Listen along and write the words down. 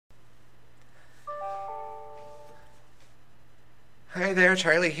Hi there,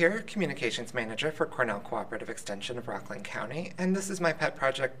 Charlie here, Communications Manager for Cornell Cooperative Extension of Rockland County, and this is my pet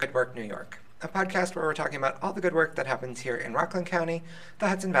project, Good Work New York, a podcast where we're talking about all the good work that happens here in Rockland County, the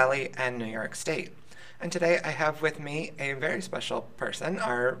Hudson Valley, and New York State. And today I have with me a very special person.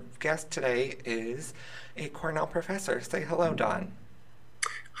 Our guest today is a Cornell professor. Say hello, Don.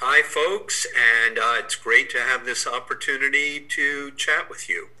 Hi, folks, and it's great to have this opportunity to chat with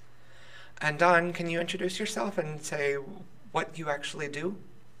you. And Don, can you introduce yourself and say what you actually do?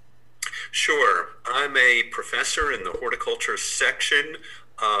 Sure, I'm a professor in the horticulture section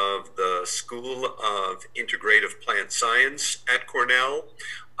of the School of Integrative Plant Science at Cornell.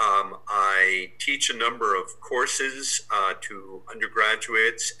 I teach a number of courses to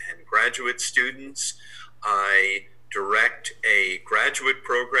undergraduates and graduate students. I direct a graduate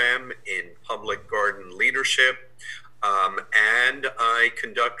program in public garden leadership, and I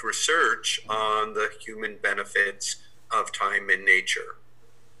conduct research on the human benefits of time in nature.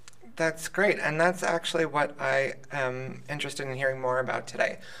 That's great, and that's actually what I am interested in hearing more about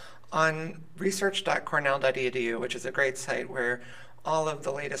today. On research.cornell.edu, which is a great site where all of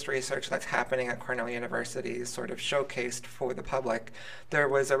the latest research that's happening at Cornell University is sort of showcased for the public, there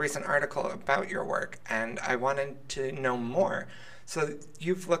was a recent article about your work, and I wanted to know more. So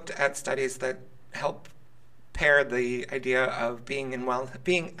you've looked at studies that help pair the idea of being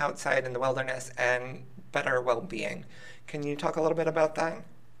outside in the wilderness and better well-being. Can you talk a little bit about that?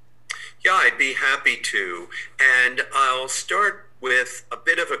 Yeah, I'd be happy to. And I'll start with a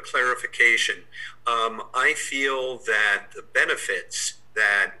bit of a clarification. I feel that the benefits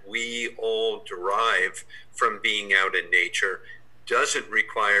that we all derive from being out in nature doesn't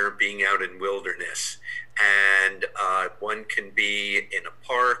require being out in wilderness. And one can be in a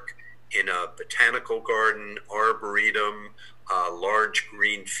park, in a botanical garden, arboretum, a large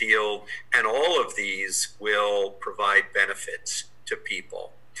green field, and all of these will provide benefits to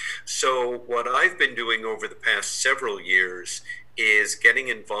people. So, what I've been doing over the past several years is getting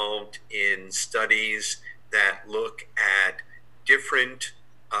involved in studies that look at different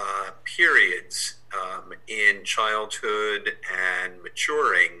periods in childhood and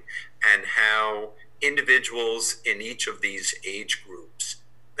maturing, and how individuals in each of these age groups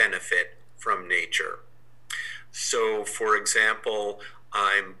benefit from nature. So, for example,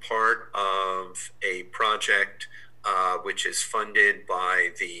 I'm part of a project which is funded by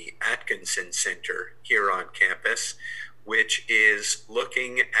the Atkinson Center here on campus, which is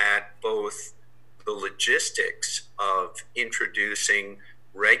looking at both the logistics of introducing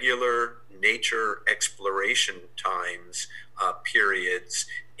regular nature exploration times, periods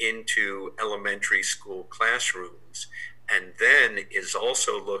into elementary school classrooms, and then is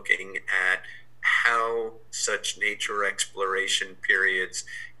also looking at how such nature exploration periods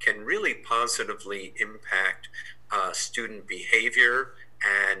can really positively impact student behavior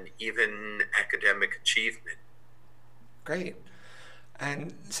and even academic achievement. Great.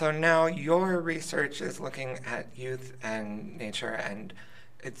 And so now your research is looking at youth and nature, and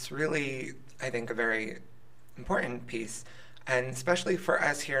it's really, I think, a very important piece. And especially for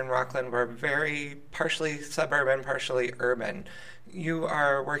us here in Rockland, we're very partially suburban, partially urban. You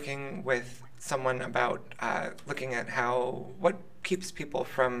are working with someone about looking at what keeps people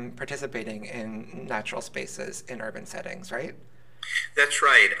from participating in natural spaces in urban settings, right? That's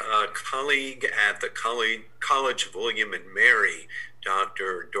right. A colleague at the College of William and Mary,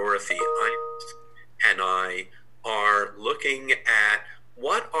 Dr. Dorothy Imes, and I are looking at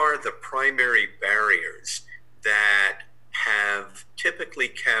what are the primary barriers that have typically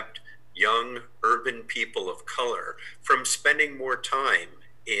kept young urban people of color from spending more time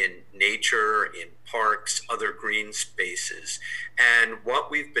in nature, in parks, other green spaces. And what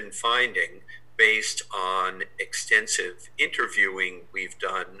we've been finding, based on extensive interviewing we've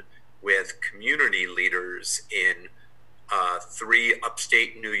done with community leaders in three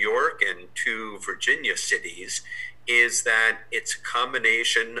upstate New York and two Virginia cities, is that it's a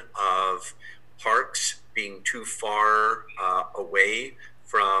combination of parks being too far away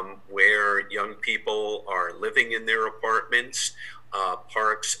from where young people are living in their apartments,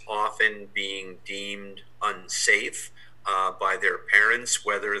 parks often being deemed unsafe by their parents,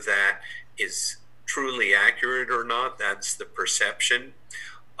 whether that is truly accurate or not, that's the perception.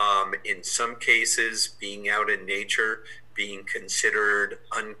 In some cases, being out in nature being considered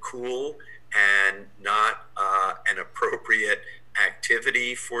uncool and not an appropriate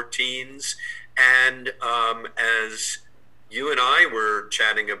activity for teens. And as you and I were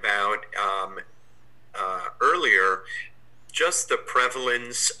chatting about earlier, just the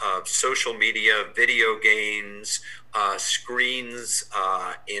prevalence of social media, video games, screens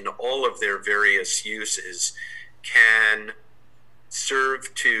in all of their various uses can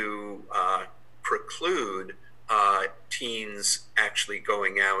serve to preclude teens actually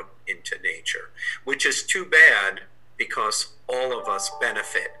going out into nature, which is too bad because all of us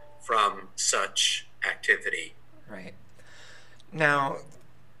benefit from such activity. Right. Now,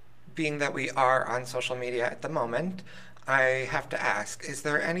 being that we are on social media at the moment, I have to ask, is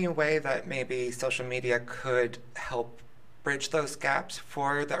there any way that maybe social media could help bridge those gaps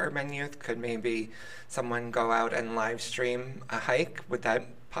for the urban youth? Could maybe someone go out and live stream a hike? Would that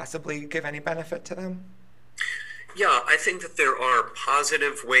possibly give any benefit to them? Yeah, I think that there are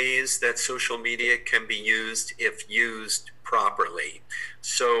positive ways that social media can be used if used properly.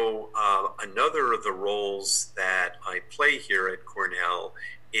 So, another of the roles that I play here at Cornell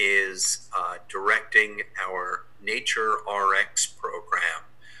is directing our Nature RX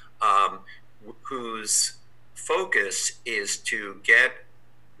program, whose focus is to get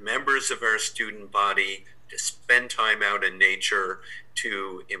members of our student body to spend time out in nature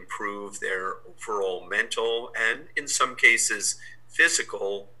to improve their overall mental and, in some cases,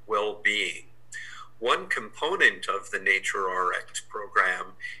 physical well-being. One component of the Nature RX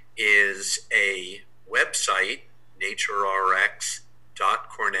program is a website,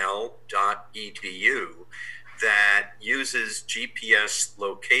 naturerx.cornell.edu, that uses GPS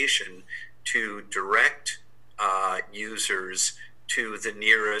location to direct users to the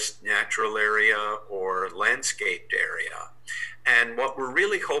nearest natural area or landscaped area. And what we're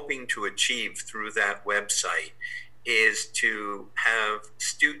really hoping to achieve through that website is to have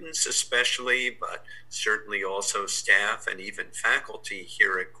students especially, but certainly also staff and even faculty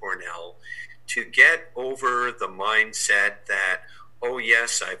here at Cornell, to get over the mindset that, oh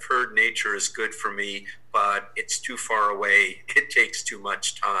yes, I've heard nature is good for me, but it's too far away, it takes too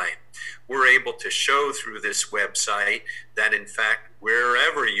much time. We're able to show through this website that in fact,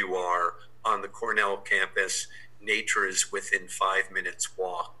 wherever you are on the Cornell campus, nature is within 5 minutes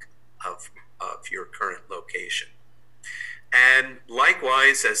walk of your current location. And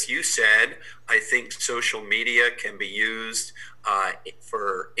likewise, as you said, I think social media can be used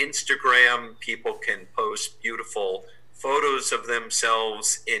for Instagram. People can post beautiful photos of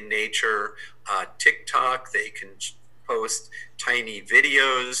themselves in nature. TikTok, they can post tiny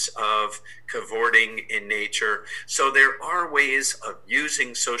videos of cavorting in nature. So there are ways of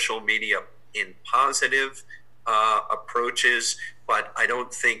using social media in positive approaches, but I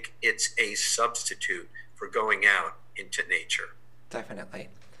don't think it's a substitute for going out into nature. Definitely.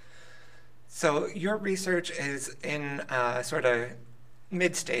 So your research is in sort of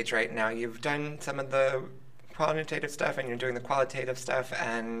mid-stage right now. You've done some of the quantitative stuff and you're doing the qualitative stuff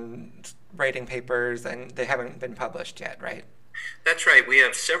and writing papers, and they haven't been published yet, right? That's right. We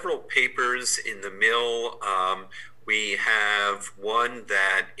have several papers in the mill. We have one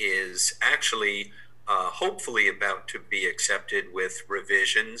that is actually hopefully about to be accepted with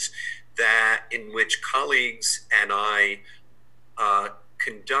revisions, that in which colleagues and I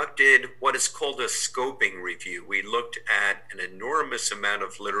conducted what is called a scoping review. We looked at an enormous amount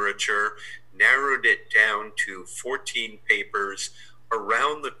of literature, narrowed it down to 14 papers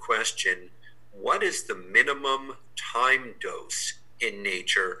around the question, what is the minimum time dose in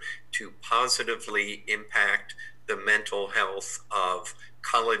nature to positively impact the mental health of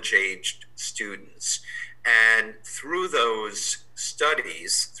college-aged students? And through those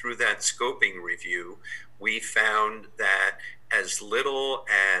studies, through that scoping review, we found that as little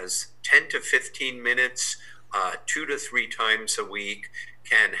as 10 to 15 minutes, 2 to 3 times a week,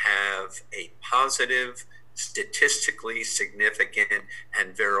 can have a positive, statistically significant,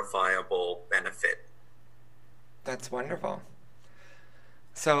 and verifiable benefit. That's wonderful.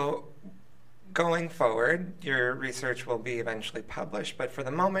 So going forward, your research will be eventually published, but for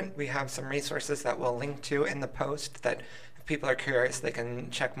the moment, we have some resources that we'll link to in the post that if people are curious, they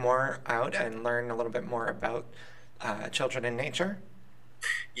can check more out and learn a little bit more about children in nature.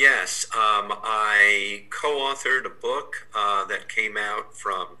 Yes, I co-authored a book that came out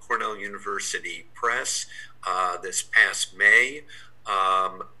from Cornell University Press this past May,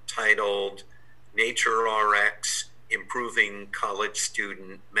 titled Nature RX, Improving College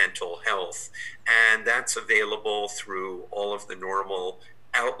Student Mental Health. And that's available through all of the normal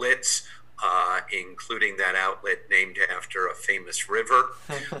outlets, including that outlet named after a famous river.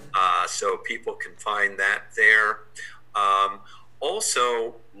 So people can find that there.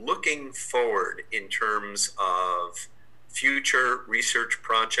 Also, looking forward in terms of future research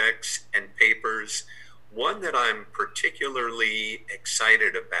projects and papers, one that I'm particularly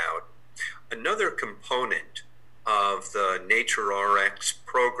excited about, another component of the Nature RX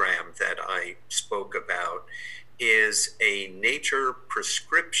program that I spoke about, is a nature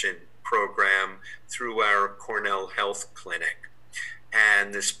prescription program through our Cornell Health Clinic.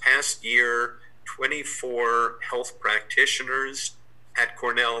 And this past year, 24 health practitioners at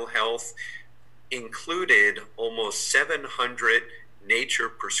Cornell Health included almost 700 nature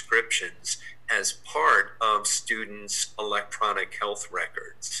prescriptions as part of students' electronic health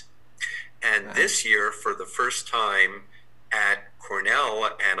records. And Wow. this year, for the first time at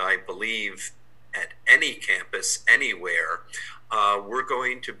Cornell, and I believe at any campus anywhere, we're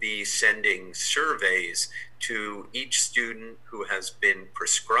going to be sending surveys to each student who has been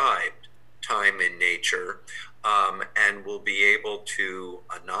prescribed time in nature, and will be able to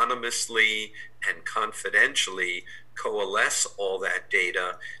anonymously and confidentially coalesce all that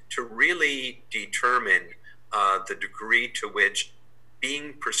data to really determine the degree to which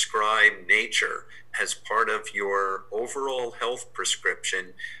being prescribed nature as part of your overall health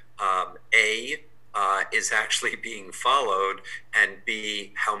prescription, is actually being followed, and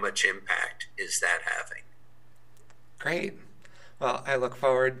B, how much impact is that having? Great. Well, I look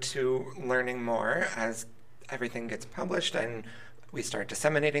forward to learning more as everything gets published and we start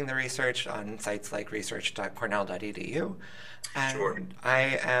disseminating the research on sites like research.cornell.edu. Sure. And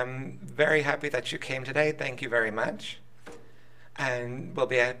I am very happy that you came today. Thank you very much. And we'll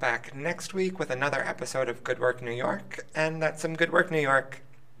be back next week with another episode of Good Work New York. And that's some Good Work New York.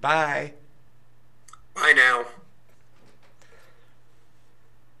 Bye. Bye now.